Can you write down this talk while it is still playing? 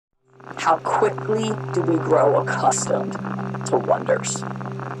How quickly do we grow accustomed to wonders?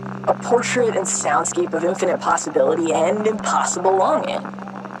 A portrait and soundscape of infinite possibility and impossible longing.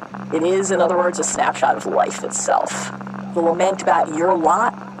 It is, in other words, a snapshot of life itself. The lament about your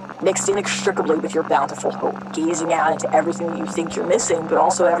lot mixed inextricably with your bountiful hope, gazing out into everything that you think you're missing, but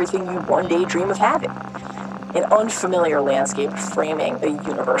also everything you one day dream of having. An unfamiliar landscape framing a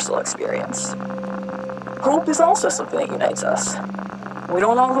universal experience. Hope is also something that unites us. We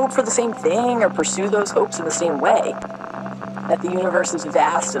don't all hope for the same thing or pursue those hopes in the same way. That the universe is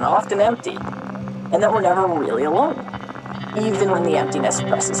vast and often empty, and that we're never really alone, even when the emptiness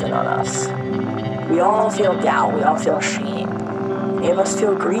presses in on us. We all feel doubt, we all feel shame. Many of us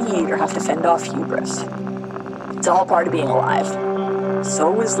feel greed or have to fend off hubris. It's all part of being alive.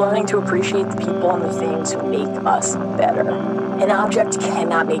 So is learning to appreciate the people and the things who make us better. An object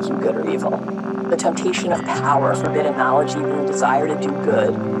cannot make you good or evil. The temptation of power, forbidden knowledge, even the desire to do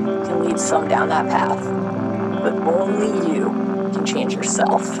good can lead some down that path. But only you can change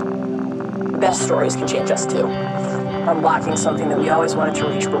yourself. The best stories can change us too. Unlocking something that we always wanted to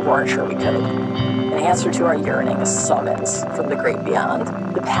reach but weren't sure we could. An answer to our yearning, a summons from the great beyond.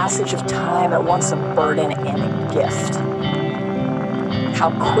 The passage of time, at once a burden and a gift. How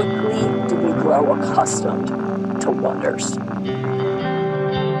quickly do we grow accustomed to wonders?